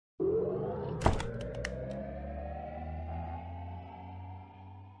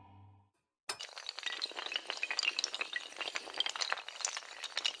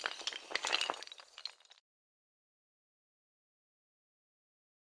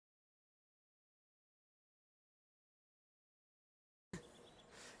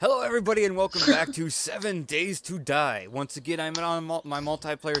Hello everybody and welcome back to 7 Days to Die. Once again, I'm on my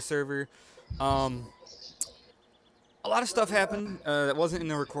multiplayer server. A lot of stuff happened that wasn't in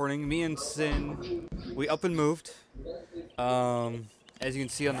the recording. Me and Sin, we up and moved. As you can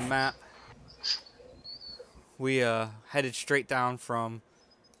see on the map, we headed straight down from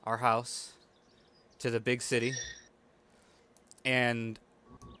our house to the big city. And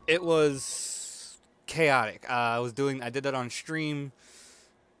it was chaotic. I did that on stream.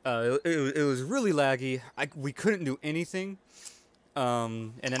 It was really laggy. We couldn't do anything.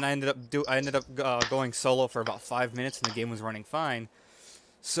 And then I ended up going solo for about 5 minutes, and the game was running fine.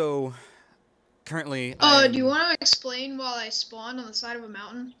 So currently, do you want to explain while I spawned on the side of a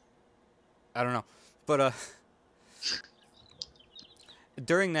mountain? I don't know, but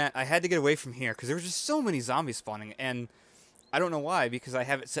during that I had to get away from here because there were just so many zombies spawning, and I don't know why, because I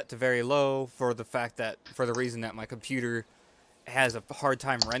have it set to very low for the reason that my computer has a hard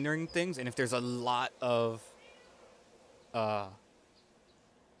time rendering things, and if there's a lot of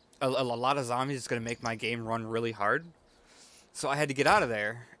zombies, it's going to make my game run really hard. So I had to get out of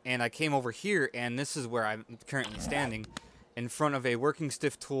there, and I came over here, and this is where I'm currently standing, in front of a Working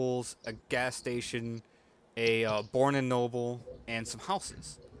Stiff Tools, a gas station, a Born and Noble, and some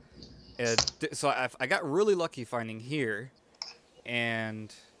houses. So I got really lucky finding here,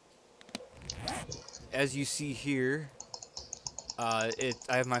 and as you see here, I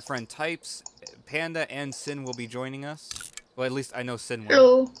have my friend Types, Panda, and Sin will be joining us. Well, at least I know Sin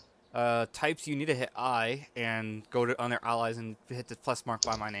will. Hello. Types, you need to hit I and go on their allies and hit the plus mark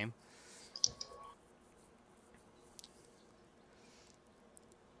by my name.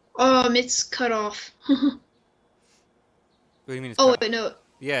 It's cut off. What do you mean it's oh, cut? wait, no.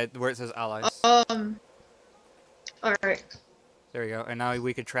 Yeah, where it says allies. Alright. There we go. And now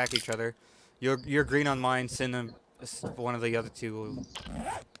we can track each other. You're green on mine, Sin one of the other two.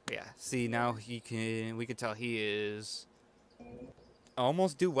 Yeah, see, now we can tell he is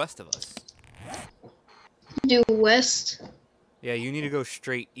almost due west of us. Due west? Yeah, you need to go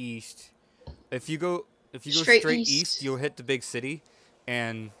straight east. If you go straight east, you'll hit the big city,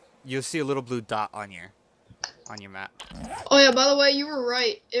 and you'll see a little blue dot on your map. Oh yeah, by the way, you were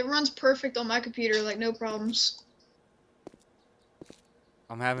right. It runs perfect on my computer, like no problems.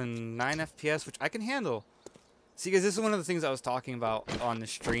 I'm having 9 FPS, which I can handle. See, guys, this is one of the things I was talking about on the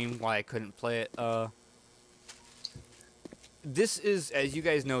stream, why I couldn't play it. This is, as you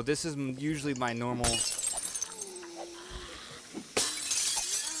guys know, this is usually my normal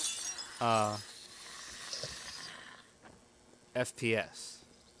FPS.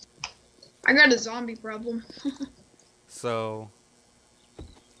 I got a zombie problem. So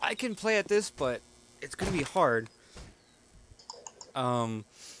I can play at this, but it's gonna be hard. And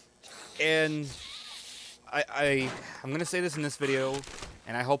I'm gonna say this in this video,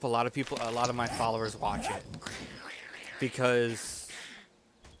 and I hope a lot of my followers watch it, because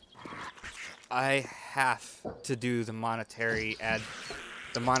I have to do the monetization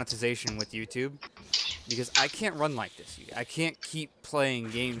with YouTube, because I can't run like this. I can't keep playing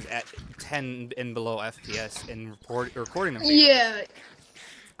games at 10 and below FPS and recording them. Yeah.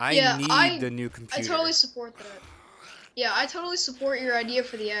 I need the new computer. I totally support that. Yeah, I totally support your idea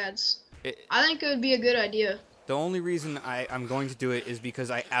for the ads. I think it would be a good idea. The only reason I'm going to do it is because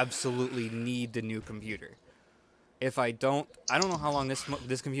I absolutely need the new computer. If I don't know how long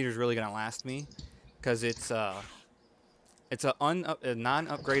this computer is really gonna last me, because it's a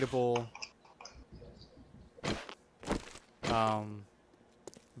non-upgradable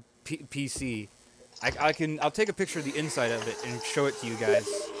PC. I'll take a picture of the inside of it and show it to you guys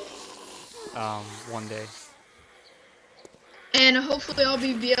one day. And hopefully I'll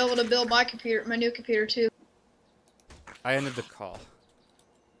be able to build my new computer too. I ended the call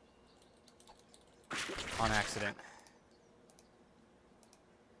on accident.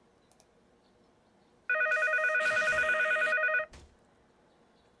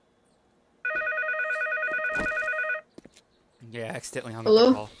 Yeah, I accidentally hung up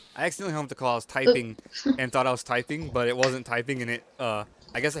the call. I accidentally hung up the call. I was typing and thought I was typing, but it wasn't typing, and I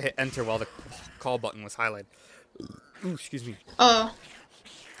guess I hit enter while the call button was highlighted. Ooh, excuse me. But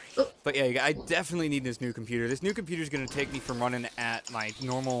yeah, I definitely need this new computer. This new computer is going to take me from running at my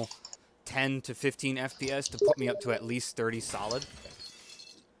normal 10 to 15 FPS to put me up to at least 30 solid.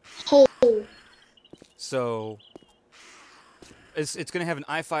 Oh. So it's going to have an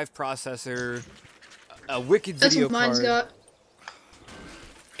i5 processor, a wicked video card. That's what mine's got.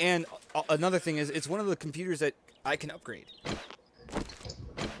 And another thing is, it's one of the computers that I can upgrade.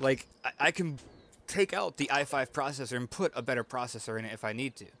 Like, I can take out the i5 processor and put a better processor in it if I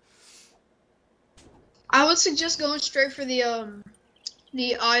need to. I would suggest going straight for the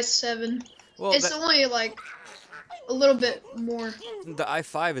The i7. Well, it's only like a little bit more. The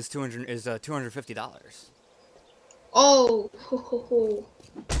i5 is $250. Oh, ho, ho, ho.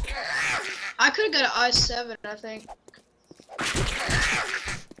 I could have got an i7, I think.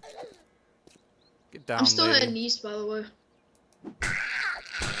 Get down, I'm still lady. heading east, by the way.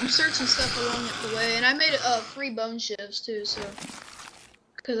 I'm searching stuff along the way, and I made 3 bone shifts too, so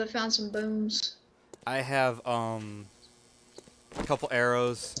because I found some bones. I have a couple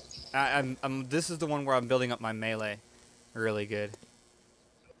arrows. This is the one where I'm building up my melee, really good.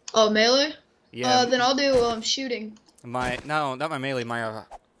 Oh, melee? Yeah. Then I'll do shooting. Not my melee. My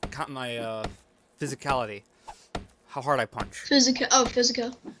physicality. How hard I punch. Physical. Oh,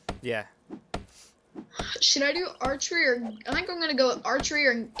 physical. Yeah. Should I do archery or? I think I'm gonna go with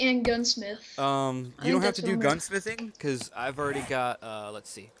archery and gunsmith. You don't have to do gunsmithing because I've already got. Let's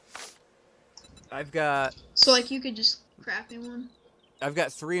see. I've got. So like you could just craft me one. I've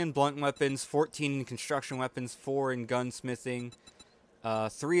got 3 in blunt weapons, 14 in construction weapons, 4 in gunsmithing,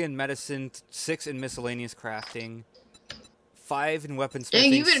 3 in medicine, 6 in miscellaneous crafting, 5 in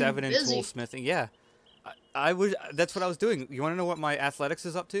weaponsmithing, 7 in toolsmithing. Yeah, that's what I was doing. You want to know what my athletics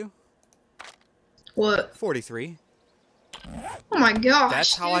is up to? What? 43. Oh my gosh!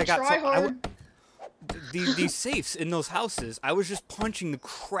 That's how dude, I got. These safes in those houses, I was just punching the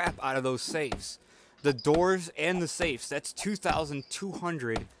crap out of those safes. The doors and the safes, that's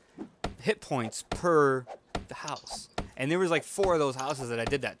 2,200 hit points per the house. And there was like 4 of those houses that I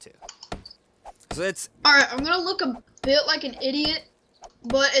did that to. So it's... Alright, I'm gonna look a bit like an idiot,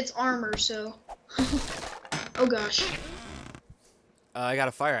 but it's armor, so... Oh gosh. I got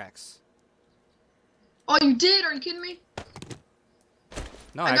a fire axe. Oh, you did? Are you kidding me?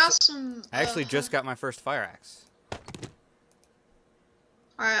 No, I got some... I actually just got my first fire axe.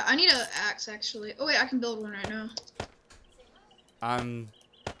 Alright, I need an axe, actually. Oh wait, I can build one right now.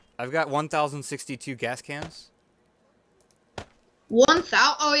 I've got 1,062 gas cans.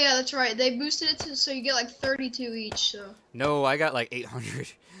 1,000? Oh yeah, that's right. They boosted it to so you get like 32 each, so... No, I got like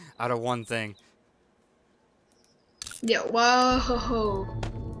 800 out of one thing. Yeah, whoa.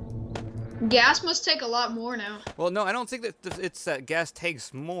 Gas must take a lot more now. Well, no, I don't think that it's that gas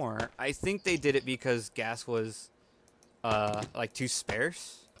takes more. I think they did it because gas was... like too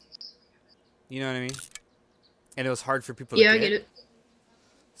sparse. You know what I mean? And it was hard for people to get. Yeah, I get it.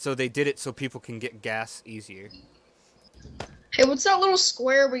 So they did it so people can get gas easier. Hey, what's that little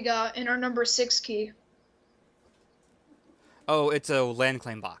square we got in our number 6 key? Oh, it's a land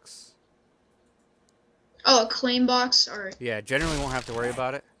claim box. Oh, a claim box? Alright. Yeah, generally won't have to worry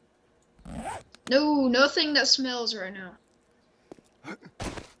about it. No, nothing that smells right now.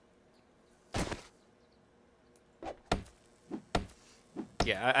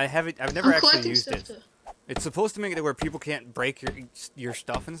 Yeah, I've never actually used it. It's supposed to make it where people can't break your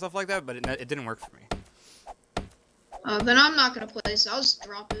stuff and stuff like that, but it didn't work for me. Then I'm not gonna play this. I'll just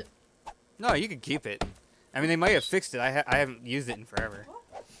drop it. No, you could keep it. I mean, they might have fixed it. I haven't used it in forever.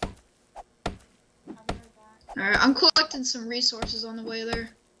 Alright, I'm collecting some resources on the way there.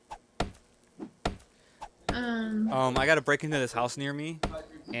 I gotta break into this house near me,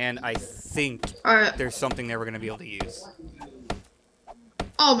 and I think there's something there we're gonna be able to use.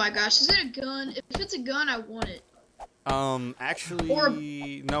 Oh my gosh, is it a gun? If it's a gun, I want it.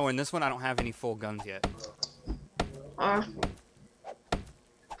 Actually, no, in this one I don't have any full guns yet. I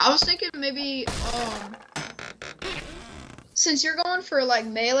was thinking maybe, since you're going for, like,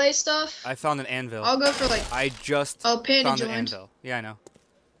 melee stuff... I found an anvil. I'll go for, like... I just found an anvil. Yeah, I know.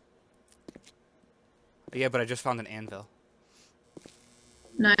 Yeah, but I just found an anvil.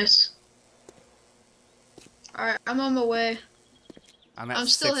 Nice. Alright, I'm on my way. I'm at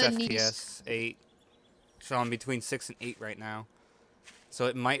 6 FPS, 8. So I'm between 6 and 8 right now. So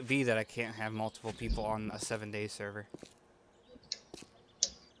it might be that I can't have multiple people on a 7-day server.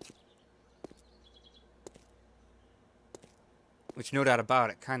 Which, no doubt about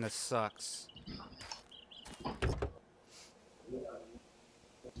it, kind of sucks.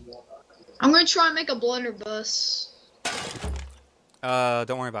 I'm gonna try and make a blunderbuss.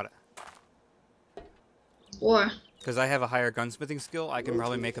 Don't worry about it. Why? Because I have a higher gunsmithing skill, I can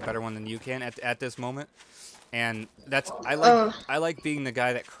probably make a better one than you can at this moment. And that's I like being the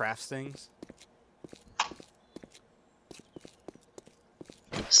guy that crafts things.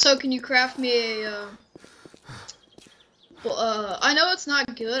 So can you craft me a well, I know it's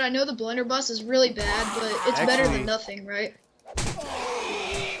not good. I know the blunderbuss is really bad, but it's better than nothing, right?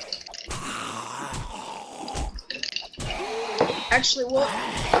 Actually, what?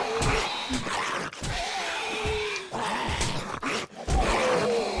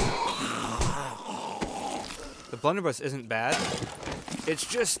 The blunderbuss isn't bad. It's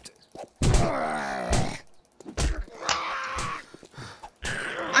just... I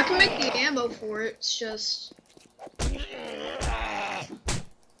can make the ammo for it. It's just...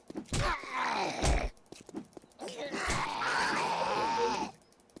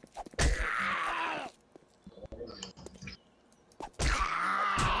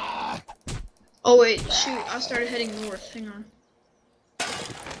 Oh wait, shoot, I started heading north, hang on.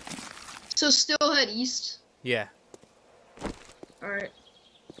 So still head east? Yeah. Alright.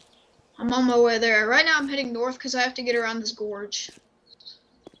 I'm on my way there. Right now I'm heading north because I have to get around this gorge.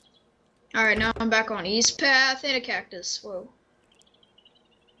 Alright, now I'm back on east path and a cactus. Whoa.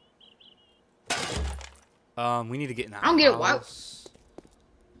 We need to get in that I don't get it, why?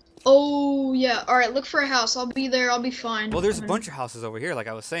 Oh, yeah. Alright, look for a house. I'll be there. I'll be fine. Well, there's a bunch of houses over here, like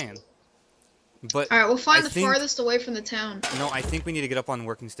I was saying. But alright, we'll find the farthest away from the town. No, I think we need to get up on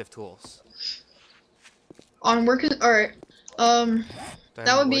working stiff tools. On working... Alright.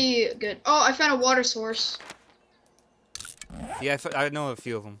 That would be good. Oh, I found a water source. Yeah, I know a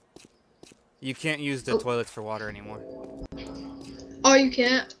few of them. You can't use the toilets for water anymore. Oh, you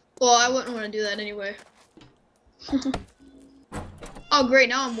can't? Well, I wouldn't want to do that anyway. Oh, great.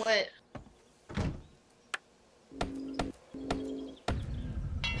 Now I'm wet.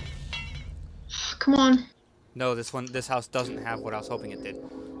 Come on. No, this house doesn't have what I was hoping it did.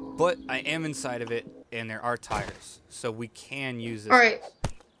 But I am inside of it, and there are tires, so we can use this. Alright.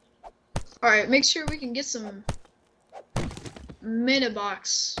 Alright, make sure we can get some minute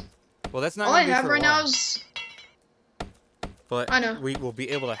box. Well, that's not all I have right now is... But I know. We will be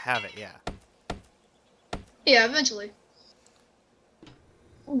able to have it, yeah. Yeah, eventually.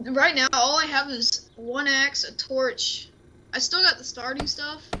 Right now, all I have is one axe, a torch. I still got the starting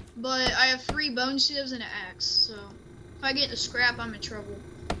stuff, but I have 3 bone shivs and an axe, so if I get into scrap, I'm in trouble.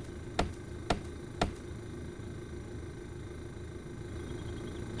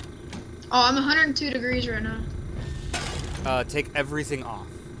 Oh, I'm 102 degrees right now. Take everything off.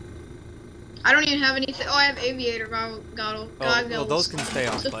 I don't even have anything. Oh, I have aviator goggles. Well, those can stay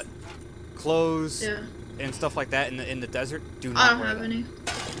on, but clothes yeah. and stuff like that in the desert do I not don't wear have them. any.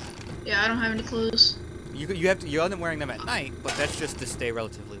 Yeah, I don't have any clothes. You end up wearing them at night, but that's just to stay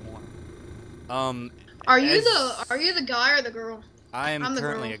relatively warm. Are you the guy or the girl? I'm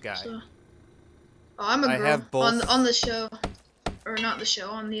currently girl, a guy. So. Oh, I'm a girl. I have both. On the show, or not the show,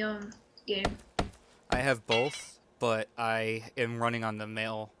 on the game. I have both, but I am running on the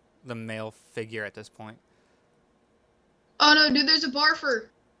male figure at this point. Oh no, dude, there's a barfer.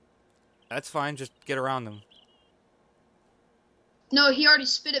 That's fine, just get around them. No, he already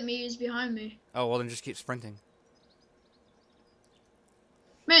spit at me, he's behind me. Oh, well then just keep sprinting.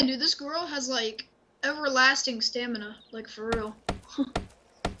 Man, dude, this girl has like everlasting stamina, like for real.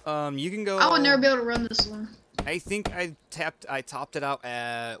 You can go... I would never be able to run this one. I think I topped it out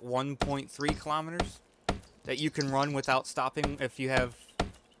at 1.3 kilometers. That you can run without stopping if you have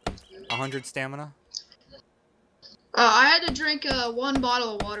 100 stamina. I had to drink 1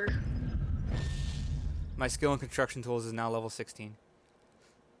 bottle of water. My skill in construction tools is now level 16.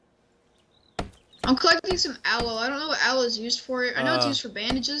 I'm collecting some aloe. I don't know what aloe is used for. I know it's used for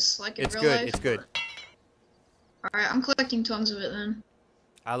bandages, like in real life. It's good. Alright, I'm collecting tons of it then.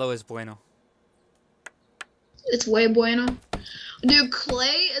 Aloe is bueno. It's way bueno. Dude,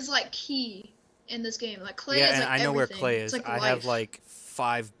 clay is like key in this game. Like clay is like I know everything. where clay is. Like I have like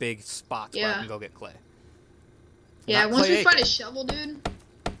 5 big spots where I can go get clay. Yeah, Not once clay we find a aiken. shovel, dude.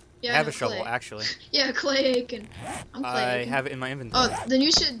 Yeah, I have a shovel, clay. actually. Yeah, clay aiken. I'm clay aiken. I have it in my inventory. Oh, then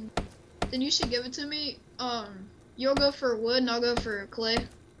you should give it to me. You'll go for wood and I'll go for clay.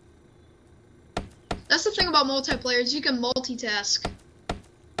 That's the thing about multiplayer is you can multitask.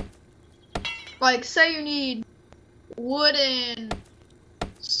 Like, say you need wood and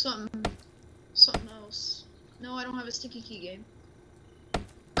something else. No, I don't have a sticky key game.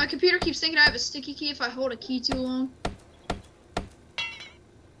 My computer keeps thinking I have a sticky key if I hold a key too long.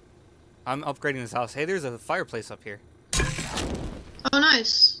 I'm upgrading this house. Hey, there's a fireplace up here. Oh,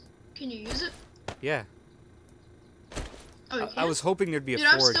 nice. Can you use it? Yeah. Oh, you can? I was hoping there'd be a Dude,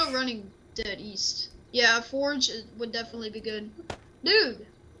 forge. I'm still running dead east. Yeah, a forge would definitely be good. Dude,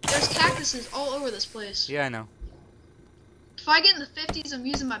 there's cactuses all over this place. Yeah, I know. If I get in the 50s, I'm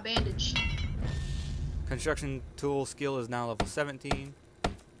using my bandage. Construction tool skill is now level 17.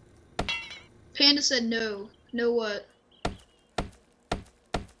 Panda said no. No what?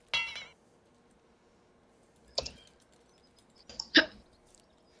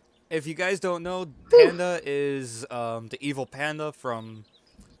 If you guys don't know, Panda is the evil panda from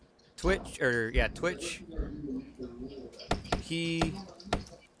Twitch. Twitch. He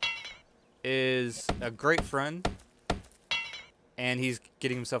is a great friend. and he's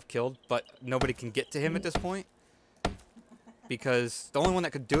getting himself killed, but nobody can get to him at this point. Because the only one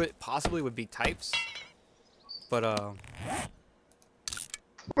that could do it possibly would be Types. But,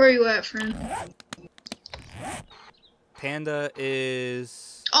 Where are you at, friend? Panda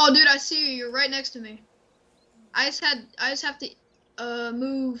is... Oh, dude, I see you. You're right next to me. I just have to,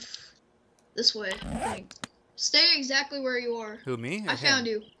 move this way, I think. Stay exactly where you are. Who, me? Or I him? found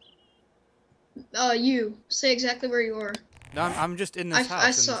you. You. Stay exactly where you are. No, I'm just in this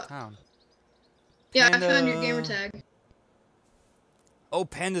house, in this town. Yeah, Panda... I found your gamer tag. Oh,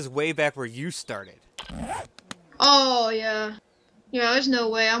 Panda's way back where you started. Oh, yeah. Yeah, there's no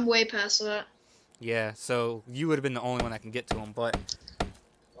way. I'm way past that. Yeah, so you would have been the only one that can get to him, but...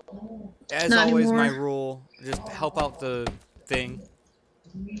 As Not always, anymore. my rule, just help out the thing.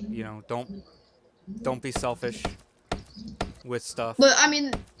 You know, don't be selfish with stuff. But, I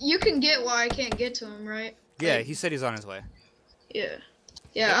mean, you can get why I can't get to him, right? Yeah, Like, he said he's on his way. Yeah.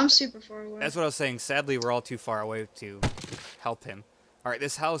 Yeah, I'm super far away. That's what I was saying. Sadly, we're all too far away to help him. Alright,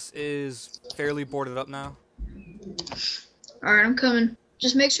 this house is fairly boarded up now. Alright, I'm coming.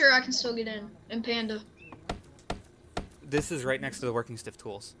 Just make sure I can still get in Panda. This is right next to the working stiff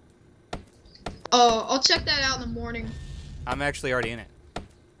tools. Oh, I'll check that out in the morning. I'm actually already in it.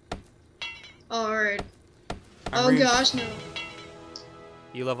 Alright. Oh gosh, no.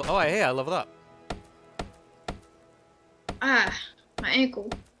 You level... Oh, hey, I leveled up. Ah, my ankle.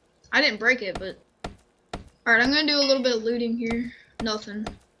 I didn't break it, but... Alright, I'm gonna do a little bit of looting here. Nothing.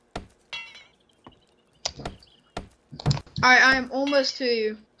 Alright, I am almost to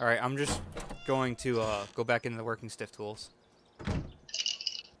you. Alright, I'm just going to go back into the working stiff tools.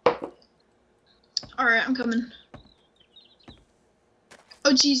 Alright, I'm coming.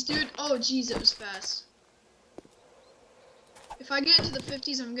 Oh jeez, dude. Oh jeez, it was fast. If I get into the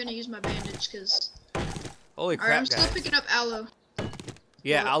 50s, I'm gonna use my bandage, because... Holy crap, Alright, I'm still guys. picking up aloe.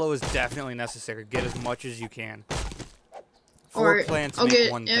 Yeah, aloe is definitely necessary. Get as much as you can. 4 Alright, plants I'll make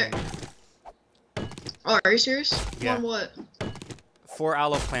get one it. thing. Oh, are you serious? Yeah. On what? 4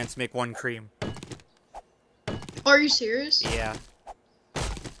 aloe plants make 1 cream. Are you serious? Yeah.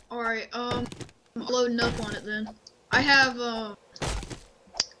 Alright, I'm loading up on it then. I have,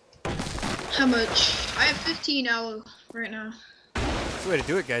 how much? I have 15 aloe right now. That's the way to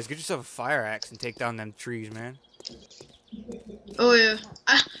do it, guys. Get yourself a fire axe and take down them trees, man. Oh yeah.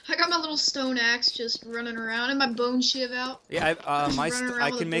 I got my little stone axe just running around and my bone shiv out. Yeah, I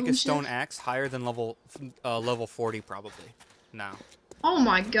with can a make a boom stone shiv. axe higher than level 40 probably. Now. Oh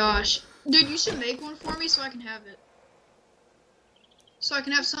my gosh. Dude, you should make one for me so I can have it. So I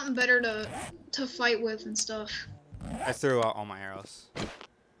can have something better to fight with and stuff. I threw out all my arrows.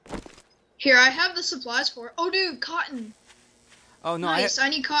 Here, I have the supplies for it. Oh dude, cotton. Oh no, Nice, I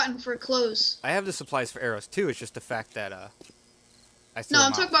need cotton for clothes. I have the supplies for arrows too. It's just the fact that I threw No, I'm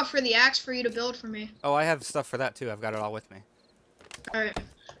them talking out. about for the axe for you to build for me. Oh, I have stuff for that too. I've got it all with me. Alright.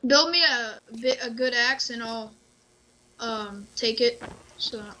 Build me a good axe and I'll take it.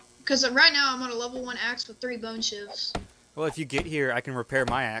 So, because right now I'm on a level 1 axe with 3 bone shivs. Well, if you get here, I can repair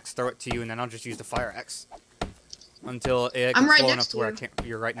my axe, throw it to you, and then I'll just use the fire axe until it gets I'm right slow next enough to to where I you. can't.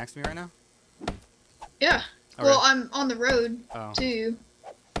 You're right next to me right now. Yeah. Oh, Well, really? I'm on the road Oh. to you.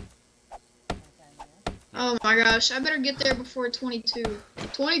 Oh my gosh, I better get there before 22.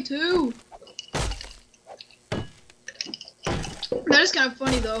 22! That is kind of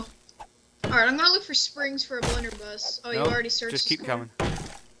funny though. Alright, I'm gonna look for springs for a blender bus. Oh, Nope, you already searched just this keep corner? coming.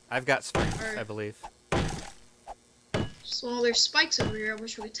 I've got springs, Alright. I believe. So, well, there's spikes over here. I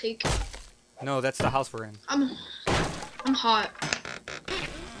wish we could take. No, that's the house we're in. I'm hot.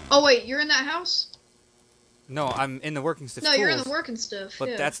 Oh wait, you're in that house? No, I'm in the working stiff No, tools. you're in the working stuff. But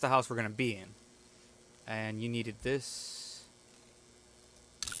yeah. that's the house we're gonna be in. And you needed this.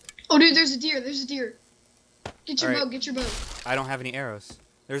 Oh dude, there's a deer. There's a deer. Get your Alright. bow. Get your bow. I don't have any arrows.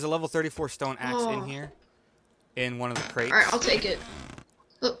 There's a level 34 stone axe in Oh. here. In one of the crates. Alright, I'll take it.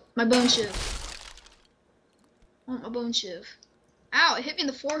 Look, my bone shiv. I want my bone shiv. Ow, it hit me in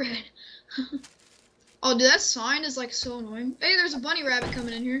the forehead. Oh, dude, that sign is like so annoying. Hey, there's a bunny rabbit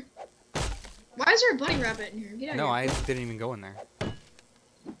coming in here. Why is there a bunny rabbit in here? Get out No, of here. I didn't even go in there. Oh,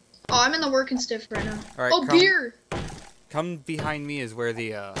 I'm in the working stiff right now. Alright, Oh, come. beer! Come behind me is where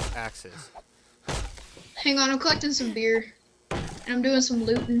the axe is. Hang on, I'm collecting some beer. And I'm doing some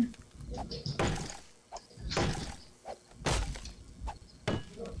looting.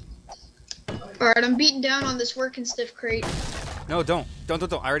 Alright, I'm beating down on this working stiff crate. No, don't. Don't.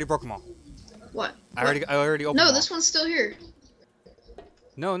 I already broke them all. What? I already opened No, them this one's still here.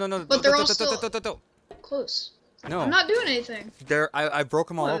 all. No. But they're all still- Don't. Close. No. I'm not doing anything. I broke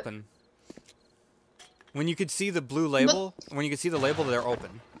them all What? open. When you could see the blue label, when you could see the label, they're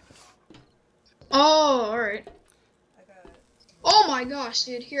open. Oh, alright. Oh my gosh,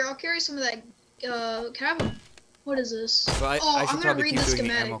 dude. Here, I'll carry some of that. Can I have a... What is this? But I should I'm gonna probably read keep the doing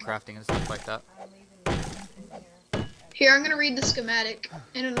the ammo schematic. crafting and stuff like that. Here, I'm gonna read the schematic,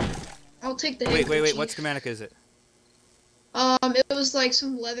 and I'll take the Wait. handkerchief. What schematic is it? It was like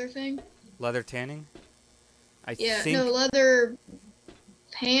some leather thing. Leather tanning? I Yeah, think... no, leather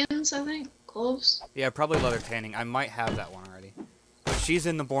pans, I think. Gloves. Yeah, probably leather tanning. I might have that one already. But she's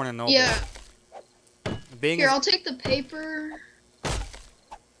in the Born and Noble. Yeah. Being Here, I'll take the paper.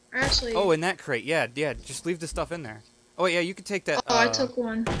 Actually. Oh, in that crate. Yeah. Just leave the stuff in there. Oh, yeah, you can take that. Oh, I took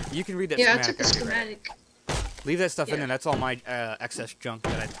one. You can read that Yeah, schematic. I took the schematic. Leave that stuff in Yeah. there. That's all my excess junk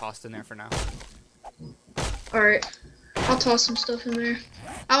that I tossed in there for now. Alright. I'll toss some stuff in there.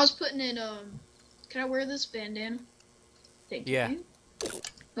 I was putting in, can I wear this bandana? Thank you. Yeah.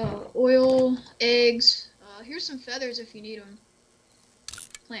 Oil, eggs. Here's some feathers if you need them.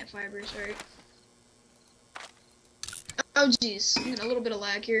 Plant fibers, alright. Oh, jeez. I'm getting a little bit of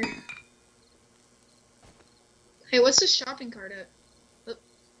lag here. Hey, what's this shopping cart at?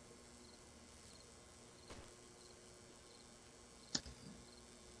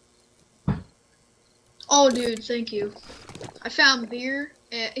 Oh, dude, thank you. I found beer.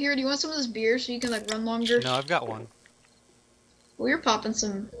 Here, do you want some of this beer so you can, like, run longer? No, I've got one. Well, you're popping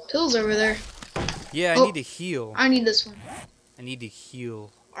some pills over there. Yeah, I need to heal. I need this one. I need to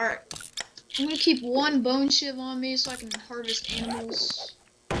heal. Alright. I'm gonna keep one bone shiv on me so I can harvest animals.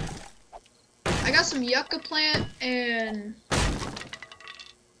 I got some yucca plant and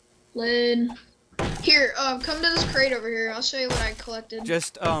lead. Here, come to this crate over here. I'll show you what I collected.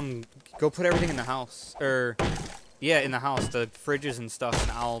 Just, go put everything in the house. Yeah, in the house. The fridges and stuff,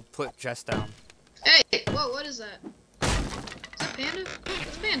 and I'll put Jess down. Hey! Whoa, what is that? Is that Panda?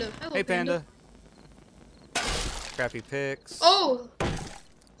 It's Panda. Hello, Hey, Panda. Crappy picks. Oh!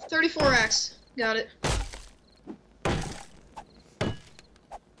 34x. Got it.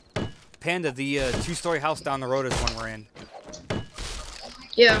 Panda, the two-story house down the road is one we're in.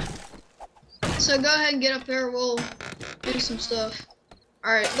 Yeah. So go ahead and get up there. We'll do some stuff.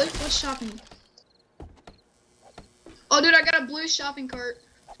 Alright, what's shopping? Oh, dude, I got a blue shopping cart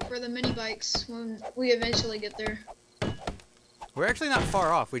for the mini bikes when we eventually get there. We're actually not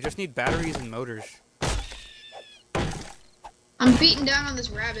far off. We just need batteries and motors. I'm beating down on this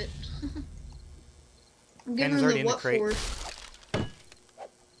rabbit. I'm giving Panda's him already the in the what crate. for.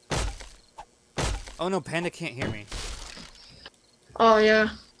 Oh no, Panda can't hear me. Oh, yeah.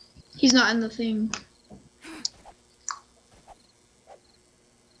 He's not in the thing.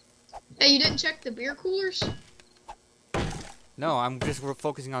 Hey, you didn't check the beer coolers? No, I'm just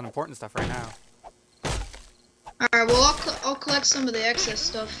focusing on important stuff right now. Alright, well, I'll collect some of the excess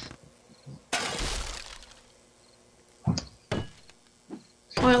stuff.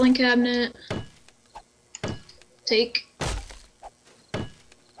 Filing cabinet. Take.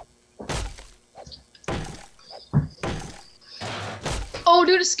 Oh,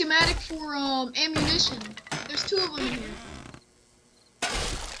 dude, a schematic for ammunition. There's 2 of them in here.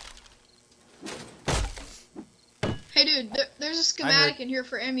 Hey, dude, there's a schematic in here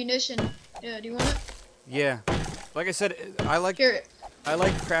for ammunition. Yeah, do you want it? Yeah, like I said, I like Here.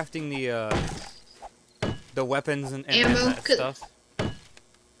 crafting the weapons and Ammo, that stuff.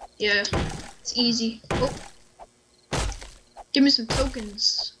 Yeah, it's easy. Oh. Give me some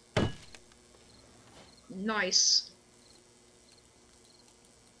tokens. Nice.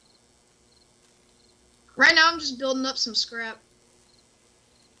 Right now, I'm just building up some scrap.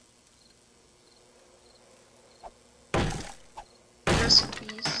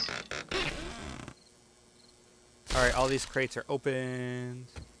 Recipes. Alright, all these crates are open.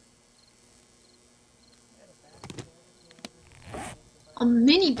 A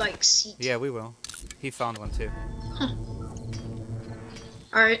mini bike seat. Yeah, we will. He found one too. Huh.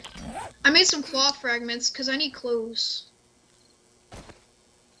 Alright. I made some cloth fragments because I need clothes.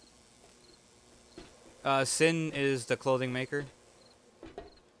 Sin is the clothing maker.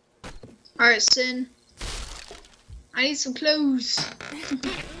 Alright, Sin. I need some clothes.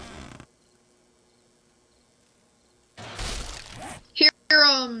 Here,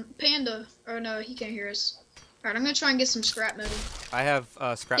 Panda. Oh no, he can't hear us. Alright, I'm gonna try and get some scrap metal. I have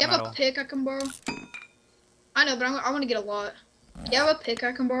scrap Do you have metal. a pick I can borrow? I know, but I want to get a lot. Do you have a pick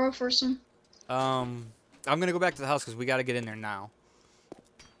I can borrow for some? I'm gonna go back to the house because we gotta get in there now.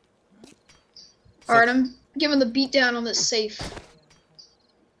 So, Alright, I'm giving the beat down on this safe.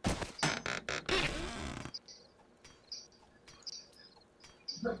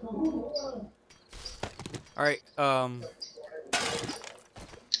 Alright,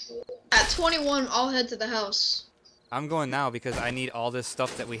 At 21, I'll head to the house. I'm going now because I need all this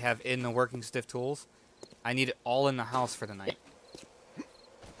stuff that we have in the working stiff tools. I need it all in the house for the night.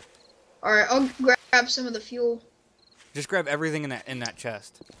 Alright, I'll grab some of the fuel. Just grab everything in that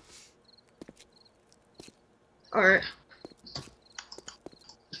chest. Alright.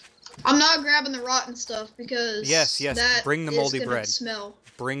 I'm not grabbing the rotten stuff because yes, that bring the moldy bread. Smell.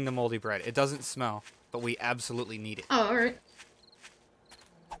 Bring the moldy bread. It doesn't smell, but we absolutely need it. Oh, alright.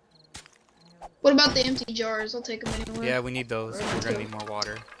 What about the empty jars? I'll take them anyway. Yeah, we need those. We're gonna need more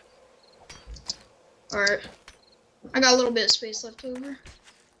water. Alright. I got a little bit of space left over.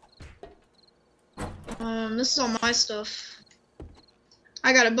 This is all my stuff.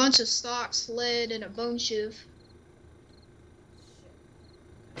 I got a bunch of stocks, lead, and a bone shiv.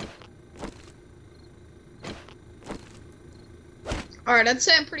 Alright, I'd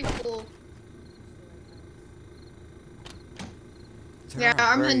say I'm pretty full. Yeah,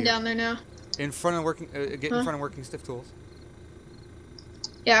 I'm heading down there now. In front of working, get in front of working stiff tools.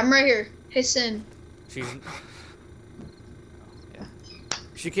 Yeah, I'm right here. Hey, Sin. She's. Yeah.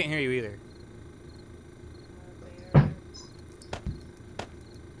 She can't hear you either.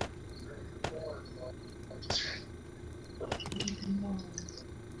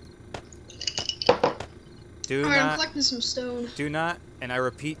 Alright, I'm collecting some stone. Do not, and I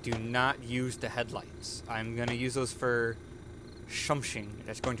repeat, do not use the headlights. I'm gonna use those for something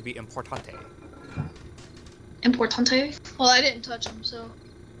that's going to be importante. Importante? Well, I didn't touch them, so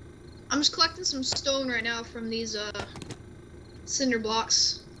I'm just collecting some stone right now from these cinder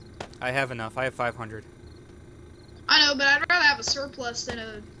blocks. I have enough. I have 500. I know, but I'd rather have a surplus than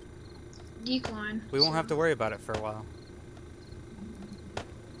a decline. We won't have to worry about it for a while.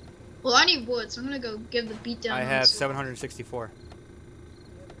 Well, I need wood, so I'm gonna go give the beat down. I have 764.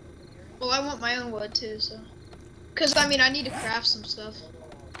 Well, I want my own wood too, so. Cause I mean, I need to craft some stuff.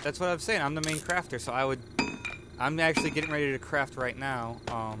 That's what I'm saying. I'm the main crafter, so I'm actually getting ready to craft right now.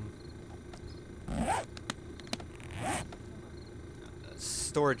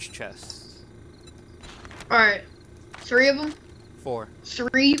 Storage chests. All right, 3 of them. 4.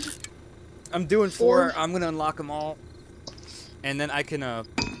 3. I'm doing 4. I'm gonna unlock them all, and then I can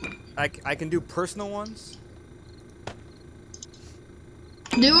I can do personal ones.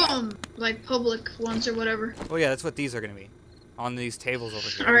 Do like public ones or whatever. Oh yeah, that's what these are gonna be. On these tables over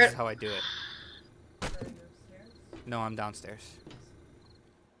here. Alright. This is how I do it. No, I'm downstairs.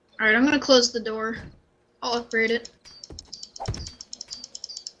 Alright, I'm gonna close the door. I'll upgrade it.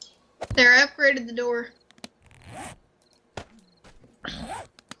 There, I upgraded the door.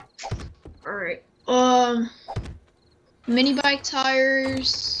 Alright. Mini bike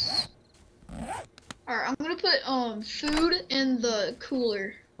tires. Alright, I'm gonna put food in the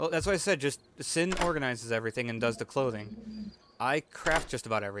cooler. Well, that's what I said. Just Sin organizes everything and does the clothing. I craft just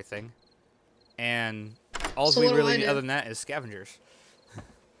about everything, and all we really need other than that is scavengers.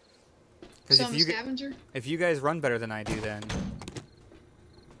 Because if you guys run better than I do, then.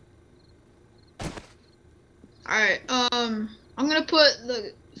 Alright, I'm gonna put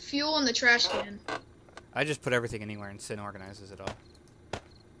the fuel in the trash can. I just put everything anywhere and Sin organizes it all.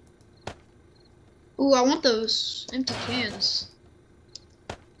 Ooh, I want those empty cans.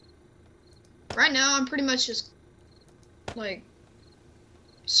 Right now, I'm pretty much just, like,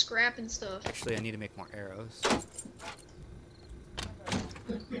 scrapping stuff. Actually, I need to make more arrows.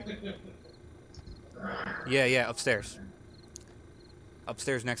 Yeah, upstairs.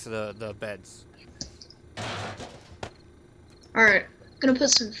 Upstairs next to the beds. Alright, gonna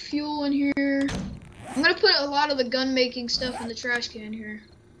put some fuel in here. I'm gonna put a lot of the gun making stuff in the trash can here.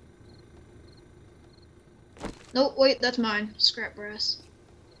 Nope, wait, that's mine. Scrap brass.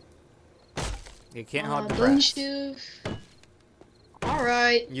 You can't hog the brass.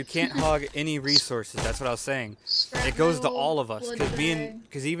 Alright. You can't hog any resources, that's what I was saying. It goes to all of us,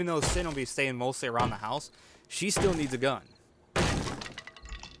 because even though Sin will be staying mostly around the house, she still needs a gun.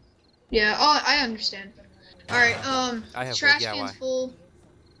 Yeah, oh, I understand. Alright, I have trash can's full.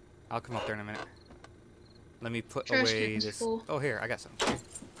 I'll come up there in a minute. Let me put Trash away can's this. full. Oh, here, I got some.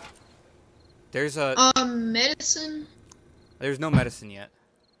 There's a. Medicine. There's no medicine yet.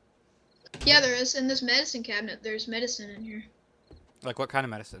 Yeah, there is. In this medicine cabinet, there's medicine in here. Like what kind of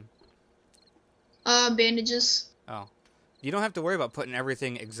medicine? Bandages. Oh. You don't have to worry about putting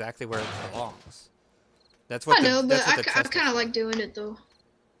everything exactly where it belongs. That's what I know, but I kind of like doing it, though.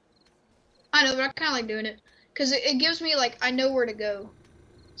 I know, but I kind of like doing it. Because it gives me, like, I know where to go.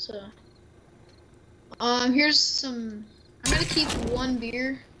 So. Here's some. I'm gonna keep 1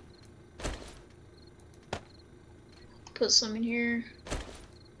 beer. Put some in here.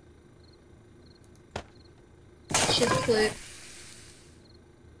 Shift click.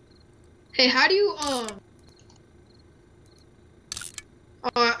 Hey, how do you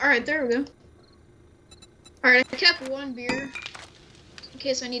all right, there we go. All right, I kept one beer in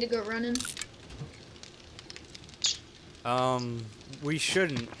case I need to go running. We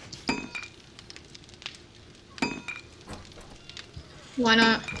shouldn't. Why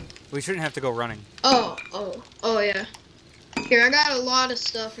not? We shouldn't have to go running. Oh yeah. Here, I got a lot of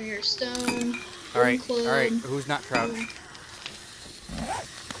stuff in here. Stone. All right. Club. All right. Who's not crouched?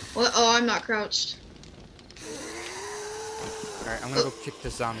 What? Oh, I'm not crouched. All right. I'm gonna go kick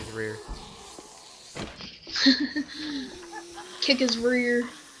this zombie's rear. Kick his rear.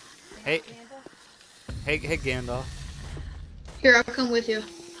 Hey. Hey, Gandalf. Here, I'll come with you.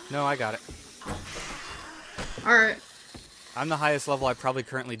 No, I got it. All right. I'm the highest level. I probably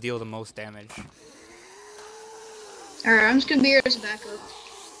currently deal the most damage. All right, I'm just gonna be here as a backup.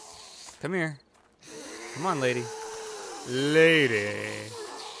 Come here. Come on, lady. Lady.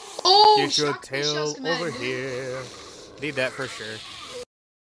 Oh, Get your shock me, tail shots come at over you. here. Need that for sure.